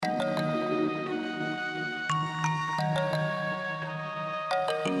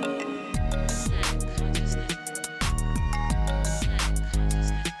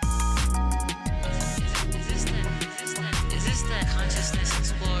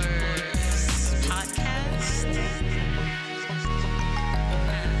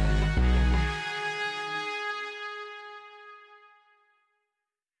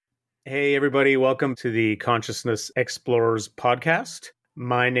Hey, everybody. Welcome to the Consciousness Explorers podcast.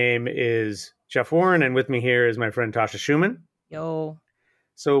 My name is Jeff Warren, and with me here is my friend Tasha Schumann. Yo.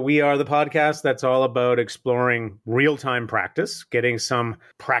 So we are the podcast that's all about exploring real-time practice, getting some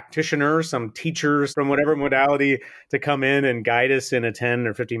practitioners, some teachers from whatever modality to come in and guide us in a 10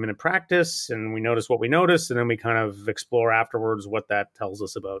 or 15-minute practice. And we notice what we notice, and then we kind of explore afterwards what that tells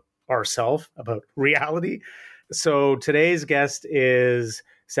us about ourselves, about reality. So today's guest is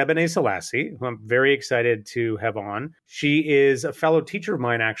Sebene Selassie, who I'm very excited to have on. She is a fellow teacher of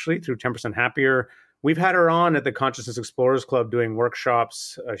mine, actually, through 10% Happier. We've had her on at the Consciousness Explorers Club doing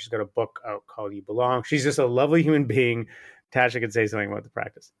workshops. She's got a book out called You Belong. She's just a lovely human being. Tasha could say something about the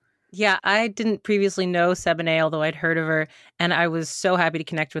practice. Yeah, I didn't previously know Sebene, although I'd heard of her, and I was so happy to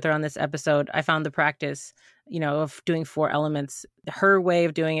connect with her on this episode. I found the practice, of doing 4 elements. Her way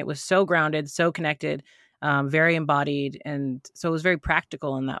of doing it was so grounded, so connected, very embodied, and so it was very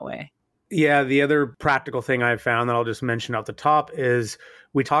practical in that way. Yeah, the other practical thing I've found that I'll just mention off the top is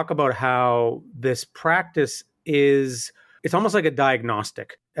we talk about how this practice it's almost like a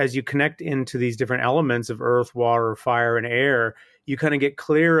diagnostic. As you connect into these different elements of earth, water, fire, and air, you kind of get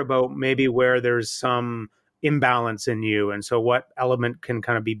clear about maybe where there's some imbalance in you. And so what element can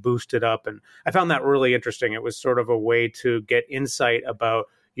kind of be boosted up. And I found that really interesting. It was sort of a way to get insight about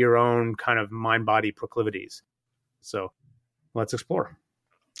your own kind of mind-body proclivities. So let's explore.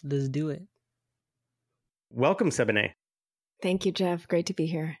 Let's do it. Welcome, Sebene. Thank you, Jeff. Great to be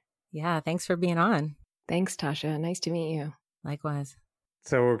here. Yeah, thanks for being on. Thanks, Tasha. Nice to meet you. Likewise.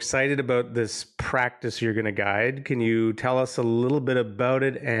 So we're excited about this practice you're going to guide. Can you tell us a little bit about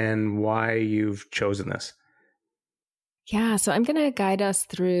it and why you've chosen this? Yeah, so I'm going to guide us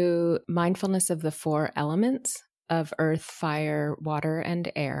through mindfulness of the 4 elements of earth, fire, water,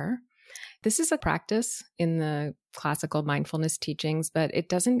 and air. This is a practice in the classical mindfulness teachings, but it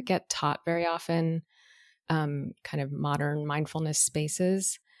doesn't get taught very often, kind of modern mindfulness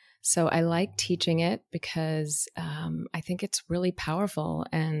spaces. So I like teaching it because I think it's really powerful,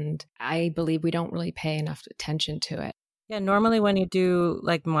 and I believe we don't really pay enough attention to it. Yeah, normally when you do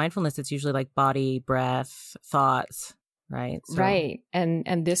like mindfulness, it's usually like body, breath, thoughts, right? Right.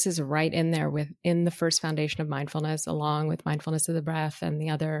 And this is right in there within the first foundation of mindfulness, along with mindfulness of the breath and the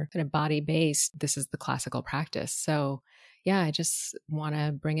other kind of body based. This is the classical practice. So yeah, I just want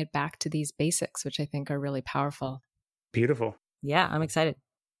to bring it back to these basics, which I think are really powerful. Beautiful. Yeah, I'm excited.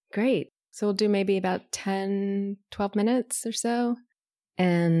 Great. So we'll do maybe about 10, 12 minutes or so.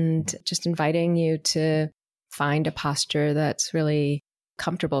 And just inviting you to find a posture that's really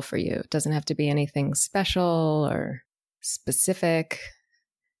comfortable for you. It doesn't have to be anything special or specific.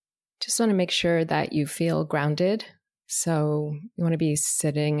 Just want to make sure that you feel grounded. So you want to be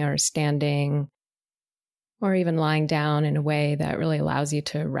sitting or standing or even lying down in a way that really allows you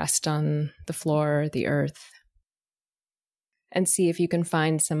to rest on the floor, the earth. And see if you can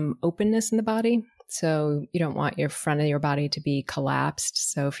find some openness in the body. So you don't want your front of your body to be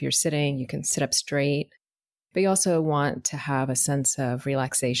collapsed. So if you're sitting, you can sit up straight. But you also want to have a sense of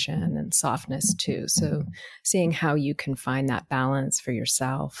relaxation and softness too. So seeing how you can find that balance for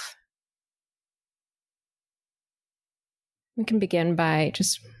yourself. We can begin by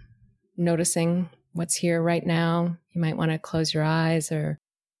just noticing what's here right now. You might want to close your eyes or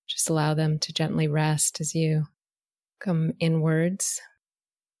just allow them to gently rest as you come inwards.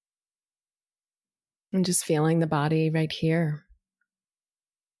 And just feeling the body right here.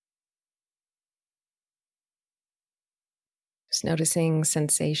 Just noticing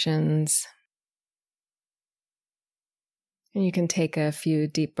sensations. And you can take a few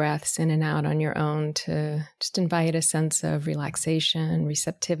deep breaths in and out on your own to just invite a sense of relaxation,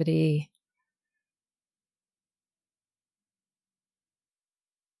 receptivity.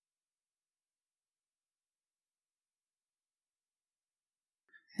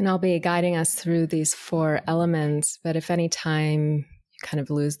 And I'll be guiding us through these 4 elements, but if any time you kind of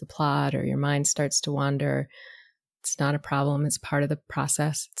lose the plot or your mind starts to wander, it's not a problem. It's part of the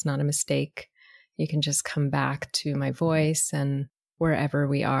process. It's not a mistake. You can just come back to my voice, and wherever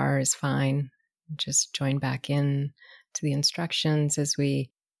we are is fine. Just join back in to the instructions as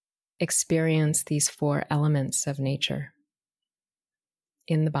we experience these 4 elements of nature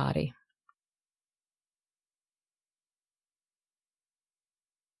in the body.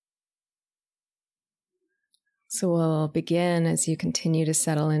 So we'll begin as you continue to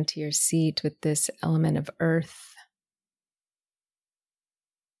settle into your seat with this element of earth.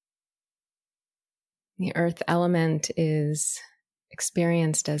 The earth element is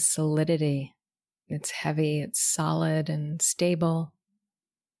experienced as solidity. It's heavy, it's solid and stable.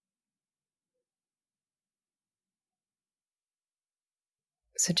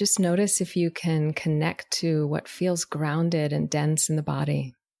 So just notice if you can connect to what feels grounded and dense in the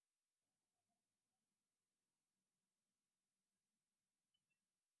body.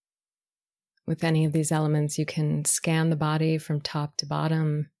 With any of these elements, you can scan the body from top to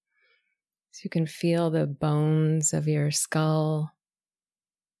bottom, so you can feel the bones of your skull,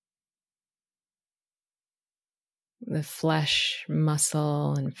 the flesh,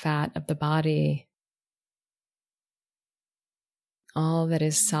 muscle, and fat of the body, all that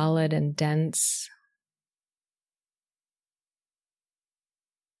is solid and dense.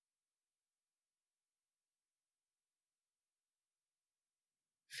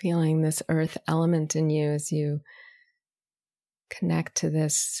 Feeling this earth element in you as you connect to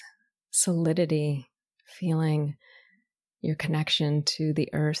this solidity, feeling your connection to the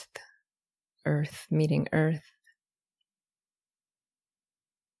earth, earth meeting earth.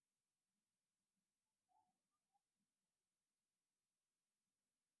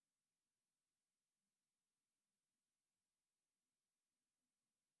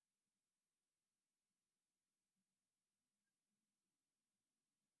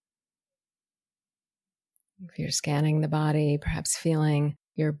 If you're scanning the body, perhaps feeling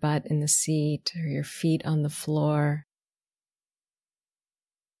your butt in the seat or your feet on the floor,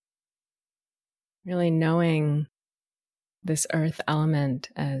 really knowing this earth element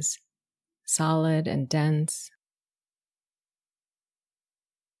as solid and dense,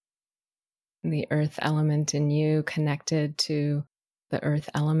 and the earth element in you connected to the earth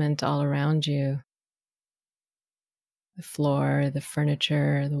element all around you, the floor, the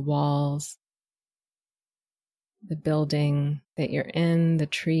furniture, the walls, the building that you're in, the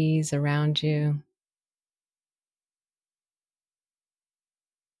trees around you.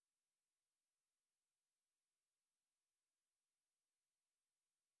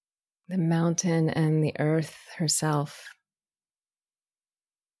 The mountain and the earth herself.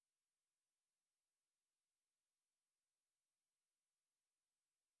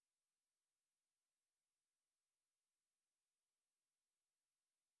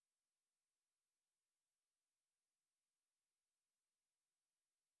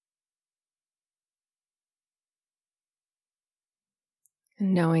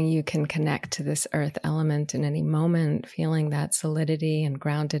 And knowing you can connect to this earth element in any moment, feeling that solidity and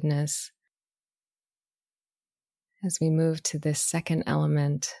groundedness. As we move to this second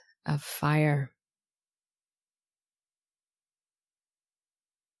element of fire.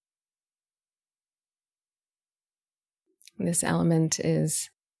 This element is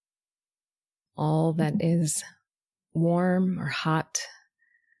all that is warm or hot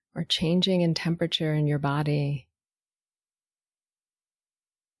or changing in temperature in your body.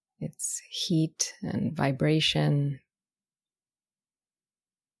 It's heat and vibration.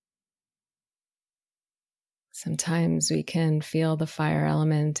 Sometimes we can feel the fire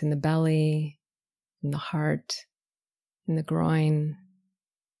element in the belly, in the heart, in the groin.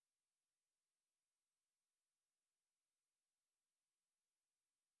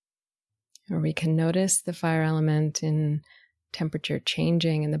 Or we can notice the fire element in temperature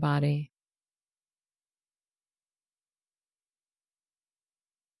changing in the body.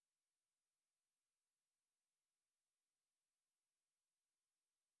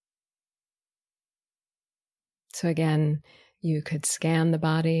 So again, you could scan the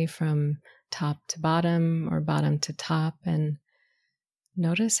body from top to bottom or bottom to top and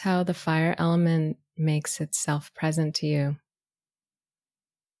notice how the fire element makes itself present to you.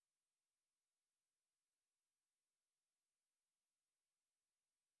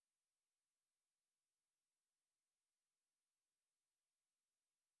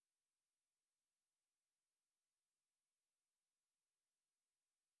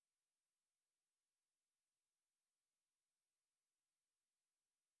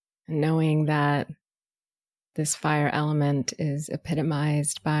 Knowing that this fire element is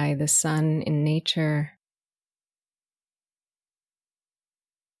epitomized by the sun in nature,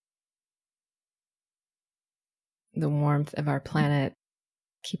 the warmth of our planet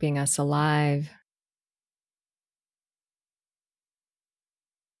keeping us alive.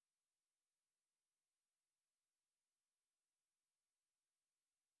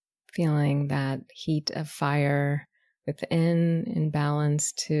 Feeling that heat of fire within in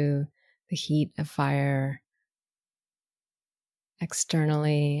balance to the heat of fire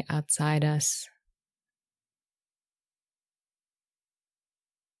externally outside us.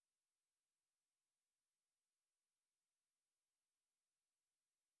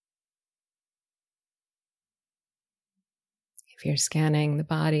 If you're scanning the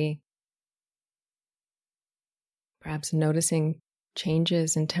body, perhaps noticing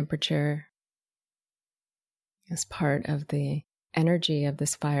changes in temperature as part of the energy of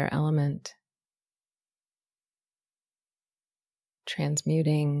this fire element,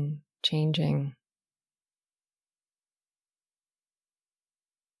 transmuting, changing.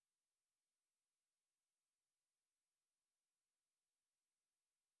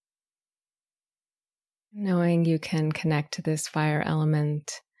 Knowing you can connect to this fire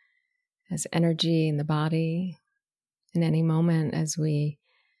element as energy in the body in any moment as we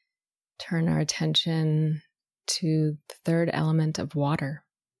turn our attention to the third element of water.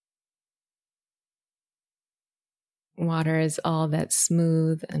 Water is all that's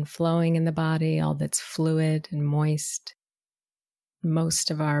smooth and flowing in the body, all that's fluid and moist.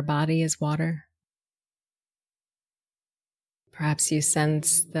 Most of our body is water. Perhaps you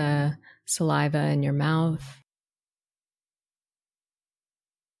sense the saliva in your mouth,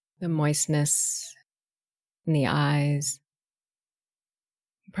 the moistness in the eyes.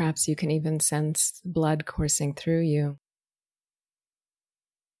 Perhaps you can even sense blood coursing through you.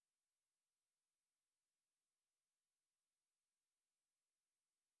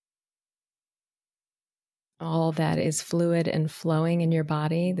 All that is fluid and flowing in your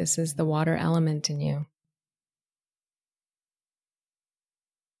body, this is the water element in you.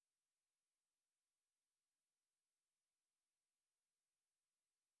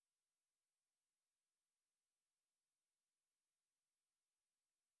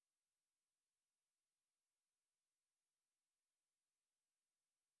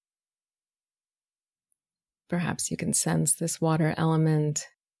 Perhaps you can sense this water element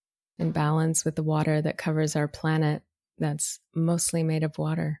in balance with the water that covers our planet that's mostly made of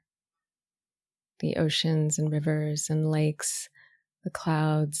water. The oceans and rivers and lakes, the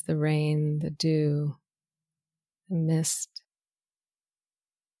clouds, the rain, the dew, the mist.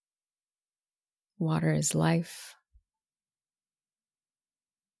 Water is life.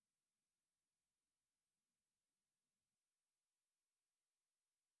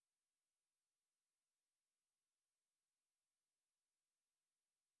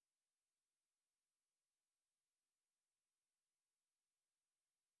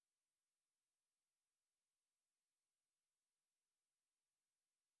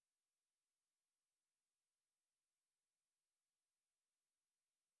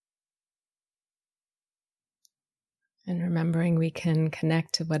 And remembering we can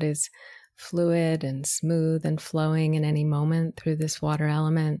connect to what is fluid and smooth and flowing in any moment through this water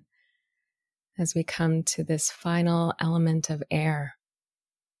element as we come to this final element of air.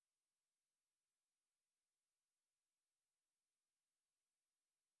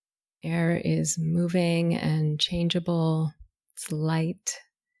 Air is moving and changeable. It's light,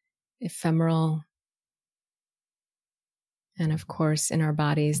 ephemeral. And of course, in our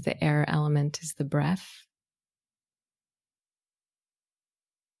bodies, the air element is the breath.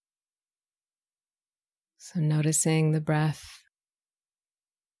 So noticing the breath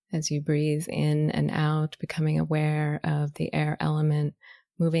as you breathe in and out, becoming aware of the air element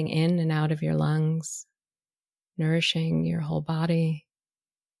moving in and out of your lungs, nourishing your whole body.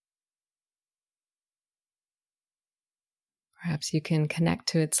 Perhaps you can connect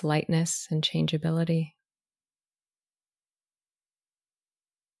to its lightness and changeability.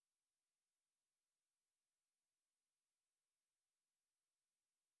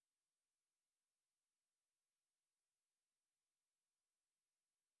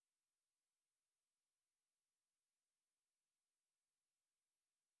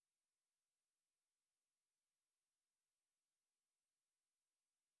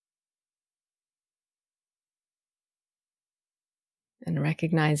 And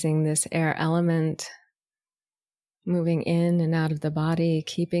recognizing this air element moving in and out of the body,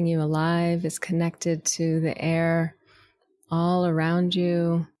 keeping you alive, is connected to the air all around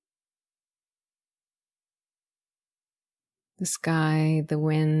you, the sky, the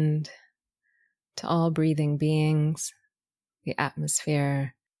wind, to all breathing beings, the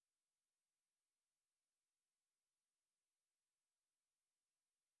atmosphere.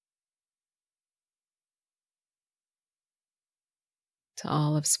 To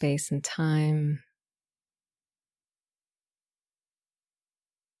all of space and time.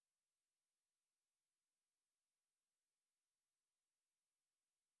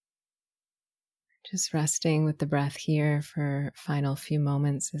 Just resting with the breath here for final few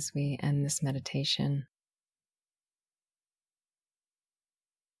moments as we end this meditation.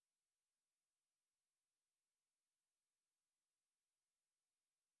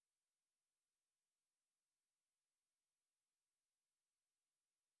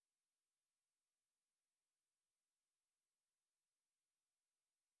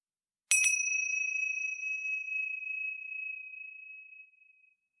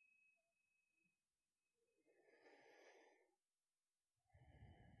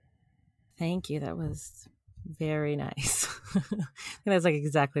 Thank you. That was very nice. That's like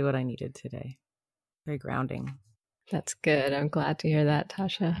exactly what I needed today. Very grounding. That's good. I'm glad to hear that,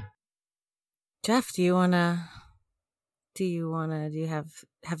 Tasha. Jeff,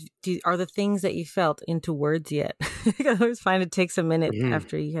 are the things that you felt into words yet? I always find it takes a minute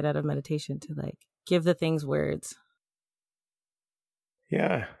after you get out of meditation to like give the things words.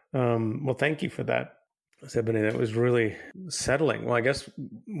 Yeah. Well, thank you for that, Sebene. That was really settling. Well, I guess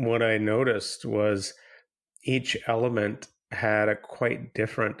what I noticed was each element had a quite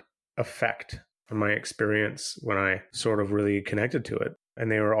different effect on my experience when I sort of really connected to it.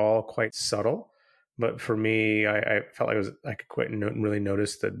 And they were all quite subtle. But for me, I felt like I could quite really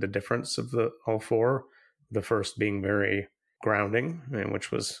notice the difference of all four. The first being very grounding,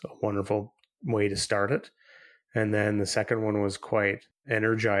 which was a wonderful way to start it. And then the second one was quite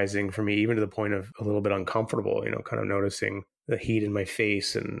energizing for me, even to the point of a little bit uncomfortable, kind of noticing the heat in my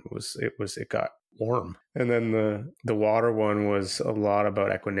face, and it got warm. And then the water one was a lot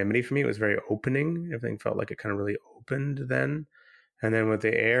about equanimity for me. It was very opening. Everything felt like it kind of really opened then. And then with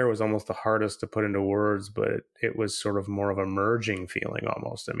the air was almost the hardest to put into words, but it was sort of more of a merging feeling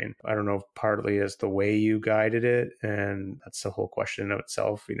almost. I mean, I don't know if partly as the way you guided it, and that's the whole question of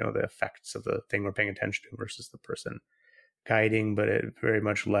itself, the effects of the thing we're paying attention to versus the person guiding, but it very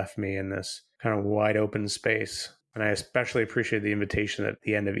much left me in this kind of wide open space. And I especially appreciate the invitation at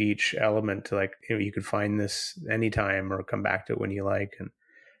the end of each element to like, you could find this anytime or come back to it when you like.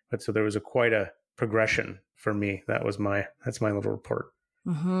 But so there was quite a progression for me. That's my little report.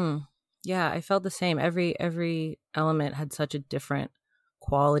 Mm-hmm. Yeah, I felt the same. Every element had such a different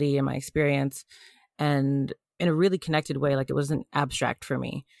quality in my experience, and in a really connected way. Like it wasn't abstract for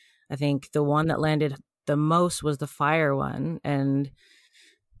me. I think the one that landed the most was the fire one. And,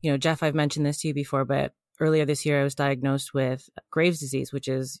 Jeff, I've mentioned this to you before, but earlier this year I was diagnosed with Graves' disease, which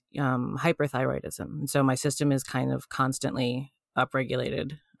is hyperthyroidism. And so my system is kind of constantly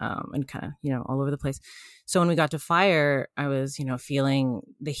upregulated and kind of, all over the place. So when we got to fire, I was, feeling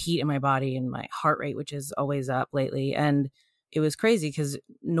the heat in my body and my heart rate, which is always up lately. And it was crazy because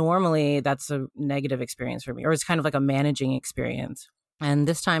normally that's a negative experience for me, or it's kind of like a managing experience. And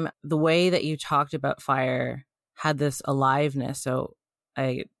this time, the way that you talked about fire had this aliveness. So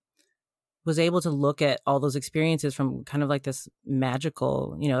I was able to look at all those experiences from kind of like this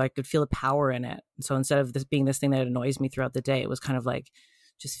magical, I could feel the power in it. So instead of this being this thing that annoys me throughout the day, it was kind of like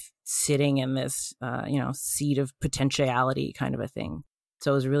just sitting in this, seed of potentiality kind of a thing.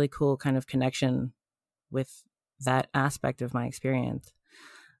 So it was a really cool kind of connection with that aspect of my experience.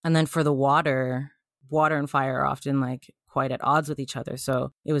 And then for the water and fire are often like quite at odds with each other.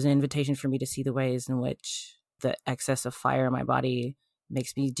 So it was an invitation for me to see the ways in which the excess of fire in my body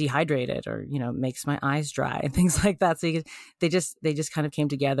makes me dehydrated or, makes my eyes dry and things like that. So they just kind of came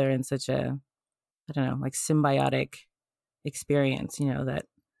together in such a, I don't know, like symbiotic experience, that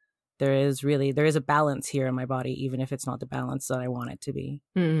there is a balance here in my body, even if it's not the balance that I want it to be.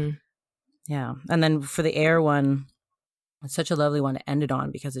 Mm-hmm. Yeah. And then for the air one, it's such a lovely one to end it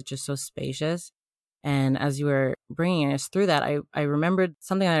on because it's just so spacious. And as you were bringing us through that, I remembered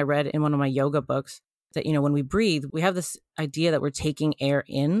something that I read in one of my yoga books that, when we breathe, we have this idea that we're taking air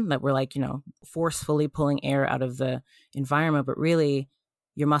in, that we're like, forcefully pulling air out of the environment, but really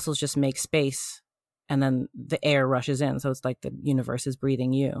your muscles just make space and then the air rushes in. So it's like the universe is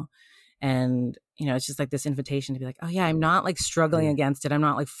breathing you. And, it's just like this invitation to be like, oh yeah, I'm not like struggling against it. I'm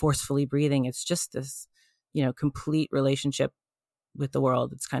not like forcefully breathing. It's just this, complete relationship with the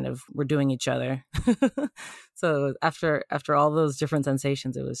world. It's kind of, we're doing each other. So after all those different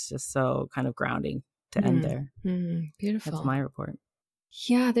sensations, it was just so kind of grounding to end there. Beautiful. That's my report.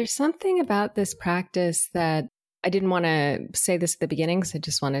 Yeah, there's something about this practice that I didn't want to say this at the beginning because I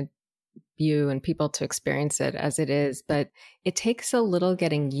just wanted you and people to experience it as it is, but it takes a little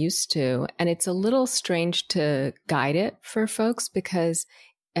getting used to, and it's a little strange to guide it for folks because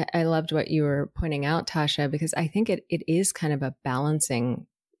I loved what you were pointing out, Tasha, because I think it is kind of a balancing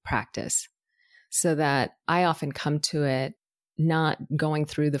practice so that I often come to it not going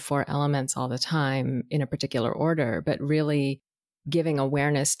through the 4 elements all the time in a particular order, but really giving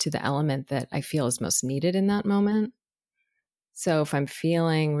awareness to the element that I feel is most needed in that moment. So if I'm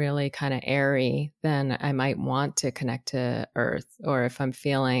feeling really kind of airy, then I might want to connect to earth. Or if I'm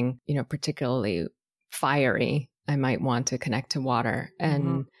feeling, particularly fiery, I might want to connect to water.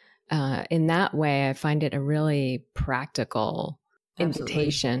 And in that way, I find it a really practical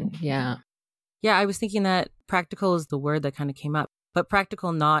invitation. Yeah. Yeah, I was thinking that practical is the word that kind of came up, but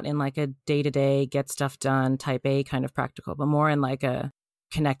practical not in like a day-to-day get stuff done type A kind of practical, but more in like a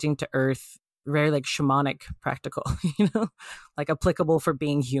connecting to earth very like shamanic practical, like applicable for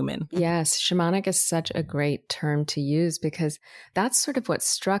being human. Yes, shamanic is such a great term to use because that's sort of what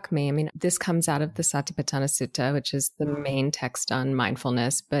struck me. I mean, this comes out of the Satipatthana Sutta, which is the main text on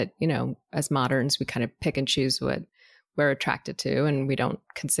mindfulness. But, as moderns, we kind of pick and choose what we're attracted to, and we don't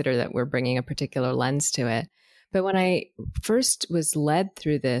consider that we're bringing a particular lens to it. But when I first was led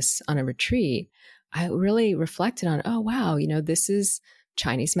through this on a retreat, I really reflected on, oh, wow, this is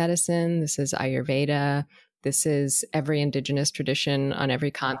Chinese medicine, this is Ayurveda, this is every indigenous tradition on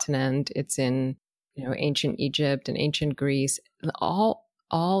every continent. It's in, ancient Egypt and ancient Greece.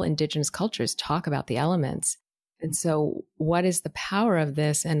 All indigenous cultures talk about the elements. And so what is the power of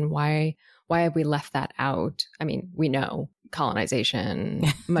this, and why have we left that out? I mean, we know colonization,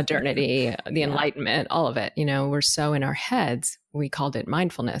 modernity, the Enlightenment, all of it, we're so in our heads. We called it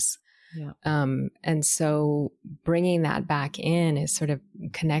mindfulness. Yeah. And so bringing that back in is sort of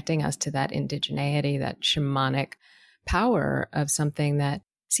connecting us to that indigeneity, that shamanic power of something that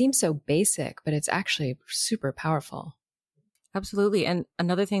seems so basic, but it's actually super powerful. Absolutely. And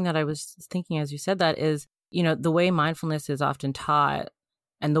another thing that I was thinking as you said that is, the way mindfulness is often taught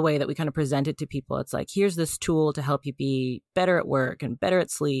and the way that we kind of present it to people, it's like, here's this tool to help you be better at work and better at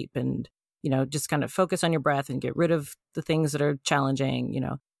sleep and, just kind of focus on your breath and get rid of the things that are challenging,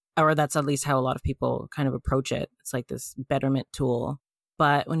 or that's at least how a lot of people kind of approach it. It's like this betterment tool.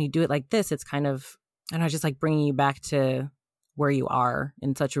 But when you do it like this, it's kind of, just like bringing you back to where you are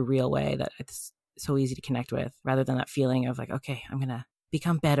in such a real way that it's so easy to connect with, rather than that feeling of like, okay, I'm going to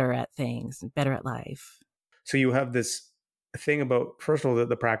become better at things and better at life. So you have this thing about, first of all, that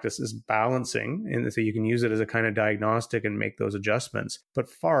the practice is balancing, and so you can use it as a kind of diagnostic and make those adjustments. But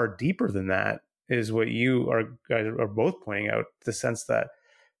far deeper than that is what you guys are both pointing out, the sense that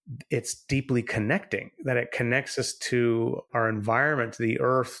it's deeply connecting, that it connects us to our environment, to the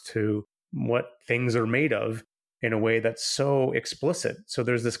earth, to what things are made of in a way that's so explicit. So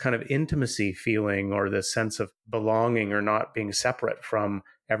there's this kind of intimacy feeling, or this sense of belonging or not being separate from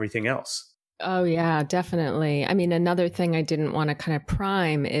everything else. Oh, yeah, definitely. I mean, another thing I didn't want to kind of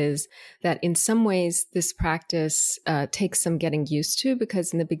prime is that in some ways, this practice takes some getting used to,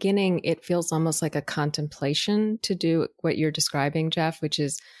 because in the beginning, it feels almost like a contemplation to do what you're describing, Jeff, which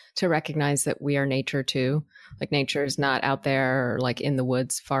is to recognize that we are nature too. Like nature is not out there or like in the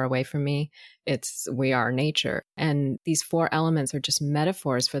woods far away from me. We are nature. And these four elements are just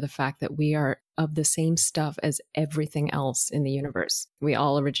metaphors for the fact that we are of the same stuff as everything else in the universe. We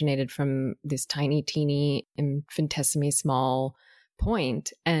all originated from this tiny, teeny, infinitesimal small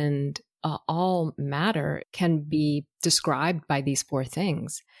point, and all matter can be described by these four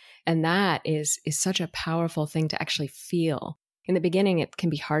things. And that is such a powerful thing to actually feel. In the beginning, it can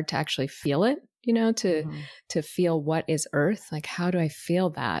be hard to actually feel it, to feel what is earth. Like, how do I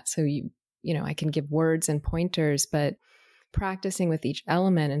feel that? So I can give words and pointers, but practicing with each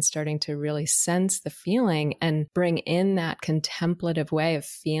element and starting to really sense the feeling and bring in that contemplative way of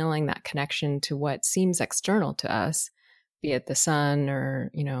feeling that connection to what seems external to us, be it the sun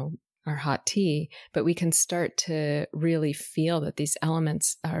or, our hot tea, but we can start to really feel that these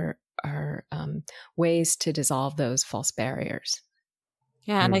elements are ways to dissolve those false barriers.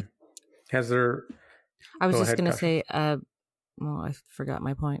 Yeah. And I was just going to say, well, I forgot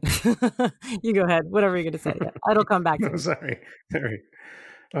my point. You go ahead. Whatever you're going to say. Yeah, it'll come back to me. Sorry.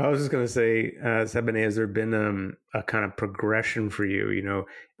 I was just going to say, Sebene, has there been a kind of progression for you,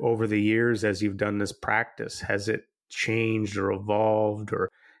 over the years as you've done this practice? Has it changed or evolved or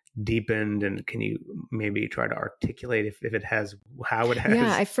deepened? And can you maybe try to articulate if it has, how it has?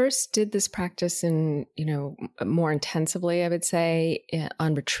 Yeah, I first did this practice more intensively, I would say,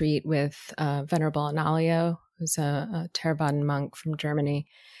 on retreat with Venerable Analio, who's a Theravadan monk from Germany.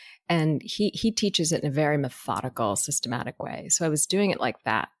 And he teaches it in a very methodical, systematic way. So I was doing it like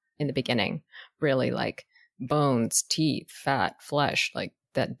that in the beginning, really like bones, teeth, fat, flesh, like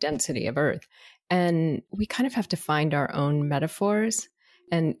that density of earth. And we kind of have to find our own metaphors.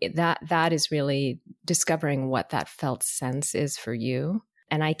 And that is really discovering what that felt sense is for you.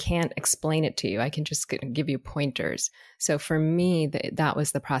 And I can't explain it to you. I can just give you pointers. So for me, that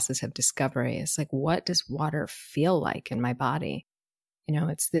was the process of discovery. It's like, what does water feel like in my body?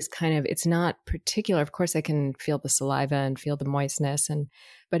 It's this kind of, it's not particular. Of course, I can feel the saliva and feel the moistness,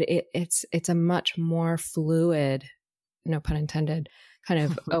 but it's a much more fluid, no pun intended,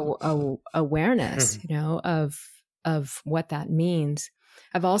 kind of awareness, of what that means.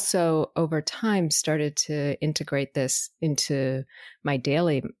 I've also, over time, started to integrate this into my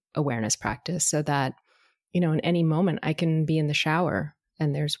daily awareness practice so that, in any moment I can be in the shower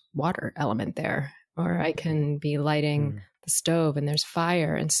and there's water element there, or I can be lighting the stove and there's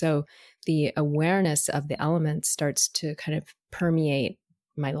fire. And so the awareness of the elements starts to kind of permeate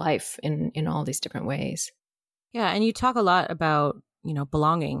my life in all these different ways. Yeah. And you talk a lot about,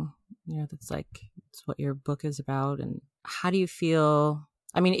 belonging, it's what your book is about. And how do you feel?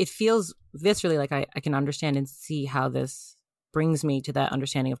 I mean, it feels viscerally like I can understand and see how this brings me to that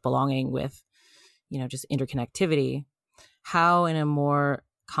understanding of belonging with, just interconnectivity. How, in a more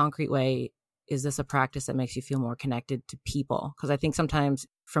concrete way, is this a practice that makes you feel more connected to people? Because I think sometimes,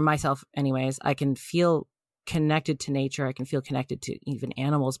 for myself anyways, I can feel connected to nature. I can feel connected to even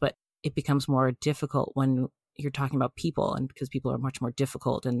animals, but it becomes more difficult when you're talking about people, and because people are much more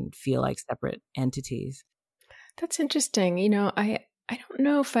difficult and feel like separate entities. That's interesting. I don't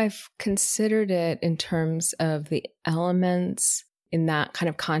know if I've considered it in terms of the elements in that kind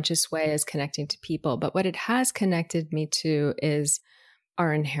of conscious way as connecting to people. But what it has connected me to is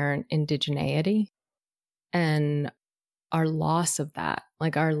our inherent indigeneity and our loss of that,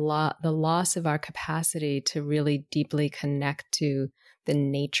 like the loss of our capacity to really deeply connect to the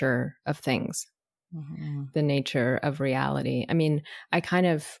nature of things, the nature of reality. I mean, I kind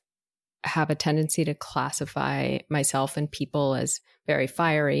of have a tendency to classify myself and people as very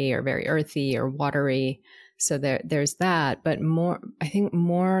fiery or very earthy or watery. So there's that. But I think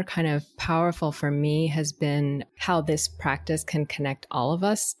more kind of powerful for me has been how this practice can connect all of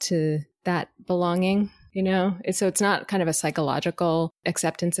us to that belonging, So it's not kind of a psychological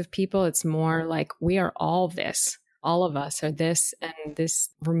acceptance of people. It's more like we are all this. All of us are this, and this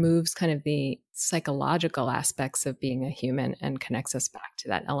removes kind of the psychological aspects of being a human and connects us back to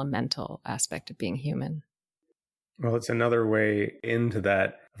that elemental aspect of being human. Well, it's another way into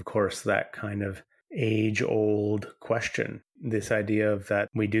that, of course, that kind of age-old question, this idea of that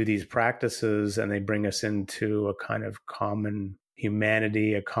we do these practices and they bring us into a kind of common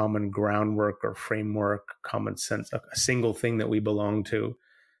humanity, a common groundwork or framework, common sense, a single thing that we belong to.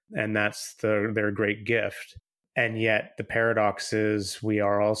 And that's their great gift. And yet the paradox is we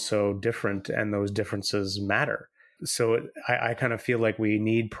are also different, and those differences matter. So I kind of feel like we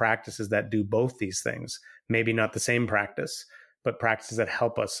need practices that do both these things. Maybe not the same practice, but practices that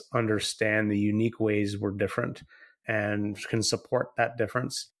help us understand the unique ways we're different and can support that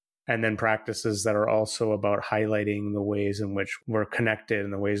difference. And then practices that are also about highlighting the ways in which we're connected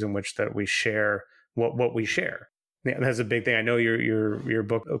and the ways in which that we share what we share. Yeah, that's a big thing. I know your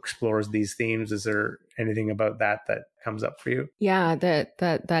book explores these themes. Is there anything about that comes up for you? Yeah,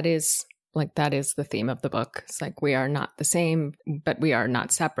 that is the theme of the book. It's like we are not the same, but we are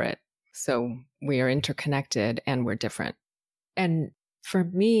not separate. So we are interconnected and we're different. And for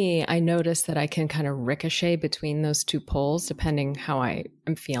me, I notice that I can kind of ricochet between those two poles depending how I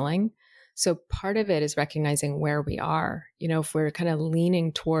am feeling. So part of it is recognizing where we are. If we're kind of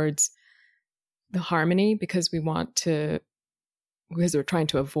leaning towards the harmony because we're trying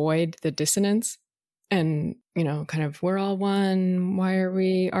to avoid the dissonance and, kind of we're all one. Why are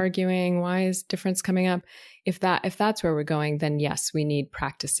we arguing? Why is difference coming up? If that's where we're going, then yes, we need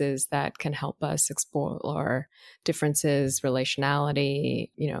practices that can help us explore differences, relationality,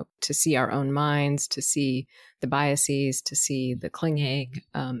 to see our own minds, to see the biases, to see the clinging,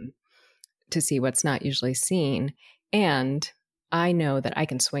 to see what's not usually seen. And I know that I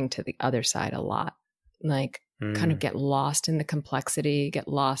can swing to the other side a lot, like kind of get lost in the complexity, get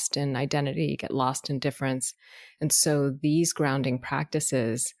lost in identity, get lost in difference. And so these grounding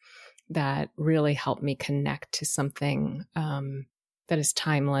practices that really help me connect to something that is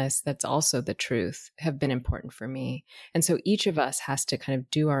timeless, that's also the truth, have been important for me. And so each of us has to kind of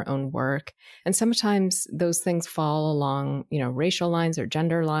do our own work. And sometimes those things fall along, racial lines or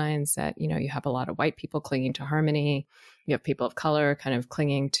gender lines that, you have a lot of white people clinging to harmony. You have people of color kind of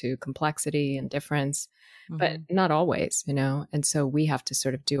clinging to complexity and difference, but not always, And so we have to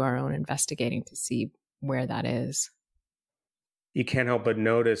sort of do our own investigating to see where that is. You can't help but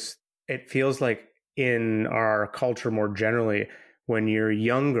notice, it feels like in our culture more generally, when you're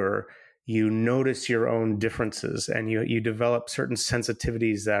younger, you notice your own differences and you develop certain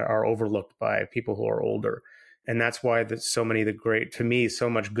sensitivities that are overlooked by people who are older. And that's why so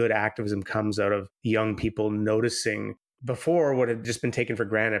much good activism comes out of young people noticing before what had just been taken for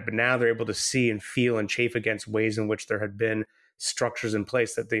granted, but now they're able to see and feel and chafe against ways in which there had been structures in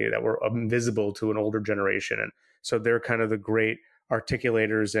place that were invisible to an older generation. And so they're kind of the great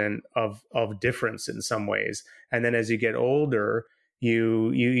articulators and of difference in some ways. And then as you get older,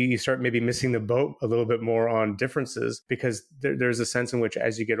 you start maybe missing the boat a little bit more on differences, because there's a sense in which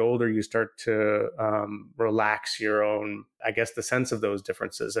as you get older, you start to relax your own, I guess, the sense of those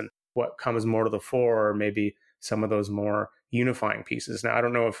differences, and what comes more to the fore are maybe some of those more unifying pieces. Now, I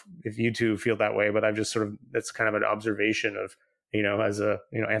don't know if you two feel that way, but I've just that's kind of an observation of, as a,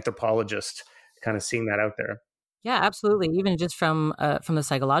 anthropologist, kind of seeing that out there. Yeah, absolutely. Even just from the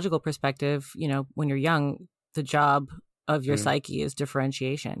psychological perspective, when you're young, the job of your psyche is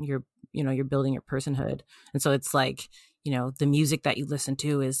differentiation. You're building your personhood. And so it's like, the music that you listen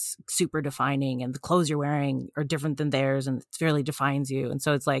to is super defining, and the clothes you're wearing are different than theirs, and it fairly defines you. And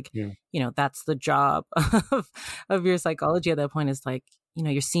so it's like, that's the job of your psychology at that point, is like,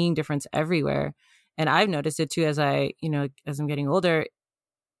 you're seeing difference everywhere. And I've noticed it too, as as I'm getting older.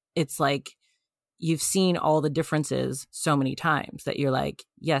 It's like, you've seen all the differences so many times that you're like,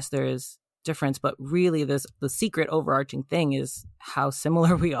 yes, there is difference, but really the secret overarching thing is how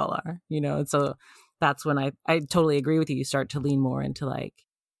similar we all are, And so that's when I totally agree with you. You start to lean more into like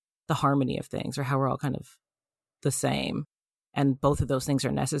the harmony of things, or how we're all kind of the same. And both of those things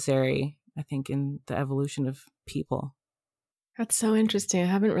are necessary, I think, in the evolution of people. That's so interesting. I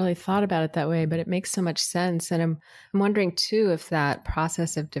haven't really thought about it that way, but it makes so much sense. And I'm wondering too if that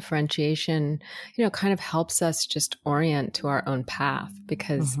process of differentiation, kind of helps us just orient to our own path,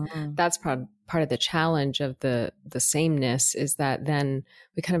 because that's part of the challenge of the sameness, is that then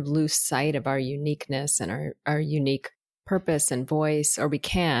we kind of lose sight of our uniqueness and our unique purpose and voice, or we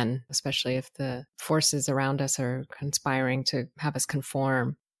can, especially if the forces around us are conspiring to have us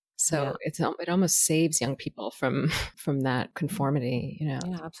conform. So it almost saves young people from that conformity, Yeah,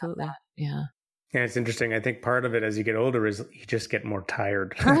 absolutely. Yeah. Yeah, it's interesting. I think part of it as you get older is you just get more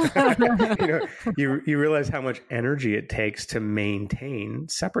tired. You realize how much energy it takes to maintain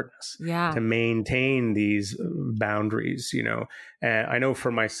separateness, to maintain these boundaries, And I know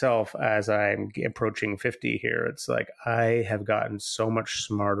for myself, as I'm approaching 50 here, it's like I have gotten so much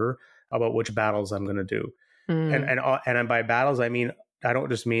smarter about which battles I'm going to do. And by battles, I don't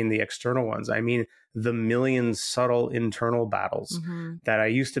just mean the external ones. I mean the million subtle internal battles that I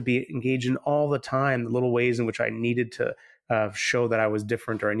used to be engaged in all the time, the little ways in which I needed to show that I was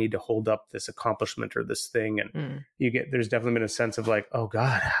different, or I need to hold up this accomplishment or this thing. And there's definitely been a sense of like, oh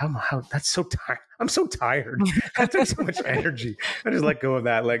God, how that's so tired. I'm so tired. That takes so much energy. I just let go of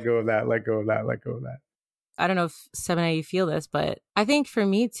that, let go of that, let go of that, let go of that. I don't know if Sebene, you feel this, but I think for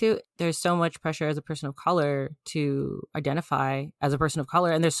me too, there's so much pressure as a person of color to identify as a person of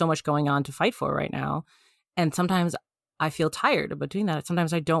color. And there's so much going on to fight for right now. And sometimes I feel tired about doing that.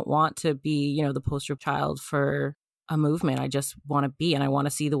 Sometimes I don't want to be, the poster child for a movement. I just want to be, and I want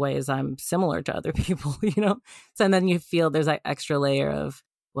to see the ways I'm similar to other people, So, and then you feel there's that extra layer of,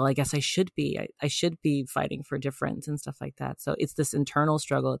 well, I guess I should be. I should be fighting for difference and stuff like that. So it's this internal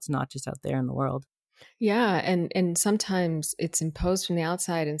struggle. It's not just out there in the world. Yeah. And sometimes it's imposed from the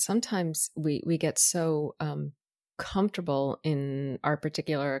outside, and sometimes we get so comfortable in our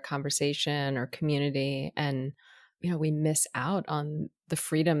particular conversation or community, and we miss out on the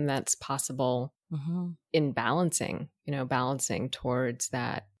freedom that's possible in balancing towards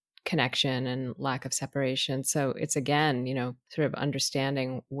that connection and lack of separation. So it's again, sort of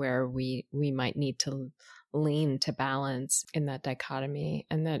understanding where we might need to lean to balance in that dichotomy,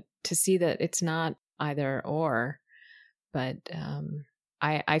 and that to see that it's not either or, but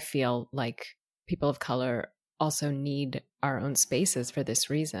I feel like people of color also need our own spaces for this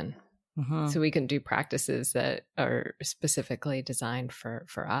reason. So we can do practices that are specifically designed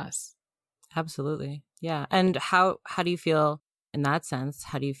for us. Absolutely. Yeah. And how do you feel in that sense?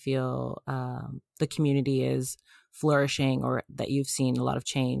 How do you feel the community is flourishing, or that you've seen a lot of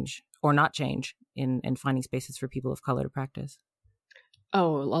change or not change in finding spaces for people of color to practice?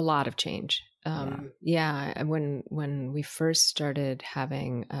 Oh, a lot of change. When we first started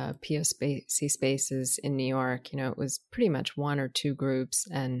having POC spaces in New York, it was pretty much one or two groups,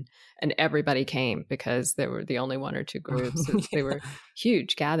 and everybody came because there were the only one or two groups. They were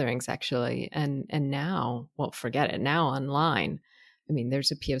huge gatherings, actually. And now, well, forget it. Now online,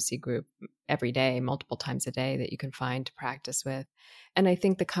 there's a POC group every day, multiple times a day, that you can find to practice with. And I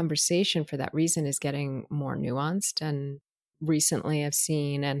think the conversation for that reason is getting more nuanced. And recently I've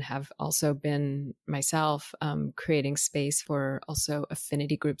seen, and have also been myself, creating space for also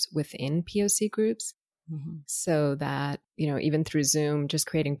affinity groups within POC groups. So that, even through Zoom, just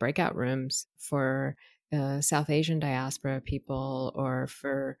creating breakout rooms for South Asian diaspora people, or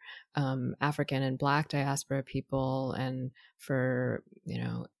for African and Black diaspora people, and for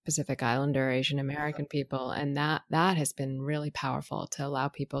Pacific Islander, Asian American people, and that has been really powerful to allow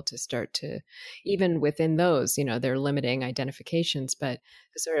people to start to, even within those, they're limiting identifications, but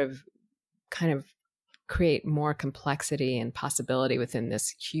to sort of kind of create more complexity and possibility within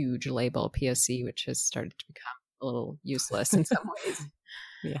this huge label POC, which has started to become a little useless in some ways.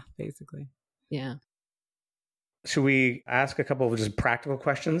 Yeah, basically. Yeah. Should we ask a couple of just practical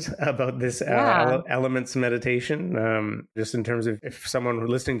questions about this elements meditation? Just in terms of if someone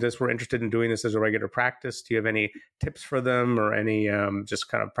listening to this were interested in doing this as a regular practice, do you have any tips for them or any just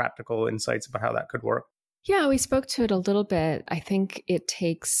kind of practical insights about how that could work? Yeah, we spoke to it a little bit. I think it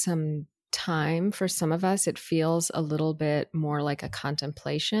takes some time for some of us. It feels a little bit more like a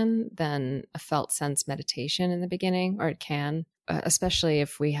contemplation than a felt sense meditation in the beginning, or it can. Especially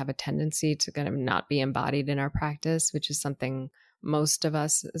if we have a tendency to kind of not be embodied in our practice, which is something most of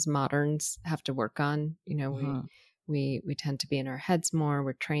us as moderns have to work on. You know, we tend to be in our heads more.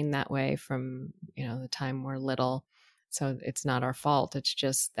 We're trained that way from, the time we're little. So it's not our fault. It's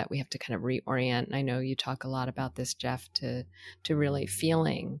just that we have to kind of reorient. And I know you talk a lot about this, Jeff, to really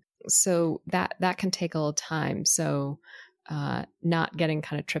feeling. So that can take a little time. So not getting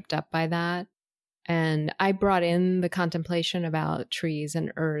kind of tripped up by that. And I brought in the contemplation about trees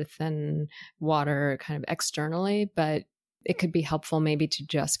and earth and water kind of externally, but it could be helpful maybe to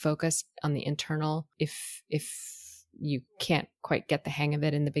just focus on the internal if you can't quite get the hang of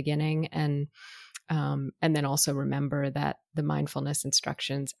it in the beginning. And then also remember that the mindfulness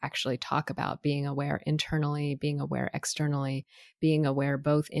instructions actually talk about being aware internally, being aware externally, being aware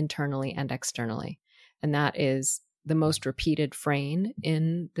both internally and externally. And that is the most repeated frame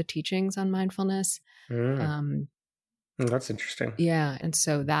in the teachings on mindfulness. That's interesting. Yeah. And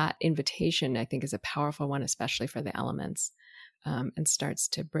so that invitation, I think, is a powerful one, especially for the elements, and starts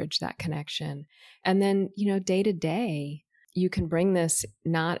to bridge that connection. And then, day to day, you can bring this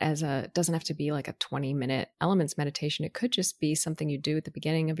not as doesn't have to be like a 20-minute elements meditation. It could just be something you do at the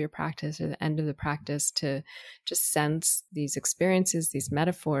beginning of your practice or the end of the practice to just sense these experiences, these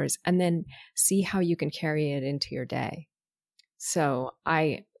metaphors, and then see how you can carry it into your day. So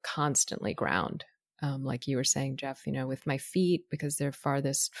I constantly ground, like you were saying, Jeff, with my feet because they're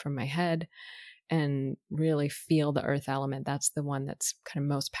farthest from my head, and really feel the earth element. That's the one that's kind of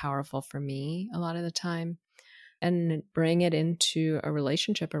most powerful for me a lot of the time. And bring it into a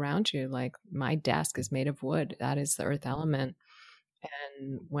relationship around you. Like my desk is made of wood. That is the earth element.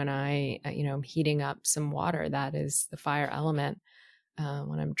 And when I, am heating up some water, that is the fire element.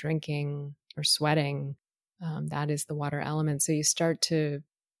 When I'm drinking or sweating, that is the water element. So you start to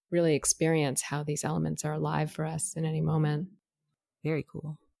really experience how these elements are alive for us in any moment. Very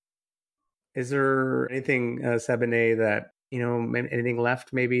cool. Is there anything, Sebene, that anything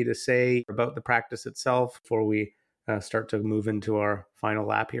left maybe to say about the practice itself before we start to move into our final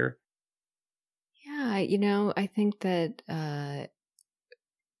lap here? Yeah, I think that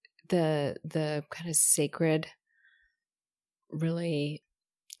the kind of sacred, really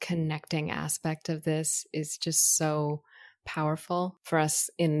connecting aspect of this is just so powerful for us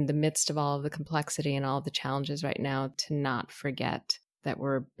in the midst of all of the complexity and all of the challenges right now, to not forget that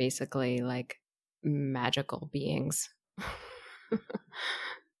we're basically like magical beings.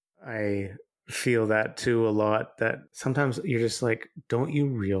 I feel that too a lot, that sometimes you're just like, don't you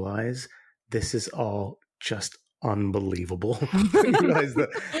realize this is all just unbelievable? You realize that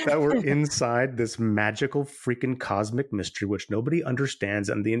we're inside this magical freaking cosmic mystery which nobody understands,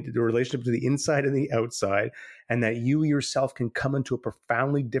 and the relationship to the inside and the outside, and that you yourself can come into a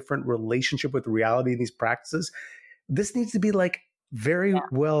profoundly different relationship with reality in these practices. This needs to be like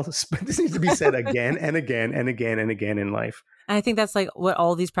this needs to be said again and again and again and again in life. And I think that's like what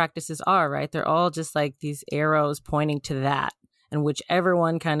all these practices are, right? They're all just like these arrows pointing to that, and whichever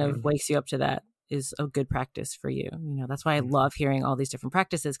one kind of wakes you up to that is a good practice for you. That's why I love hearing all these different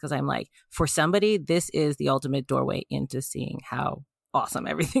practices, because I'm like, for somebody, this is the ultimate doorway into seeing how awesome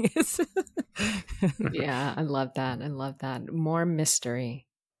everything is. Yeah, I love that. I love that. More mystery.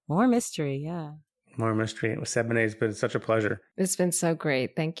 More mystery, yeah. More mystery. With Sebene, it's been such a pleasure. It's been so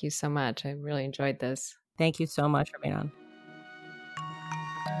great. Thank you so much. I really enjoyed this. Thank you so much for being on.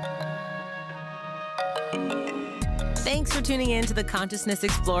 Thanks for tuning in to the Consciousness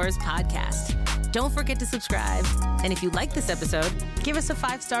Explorers podcast. Don't forget to subscribe. And if you like this episode, give us a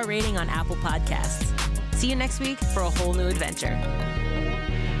 5-star rating on Apple Podcasts. See you next week for a whole new adventure.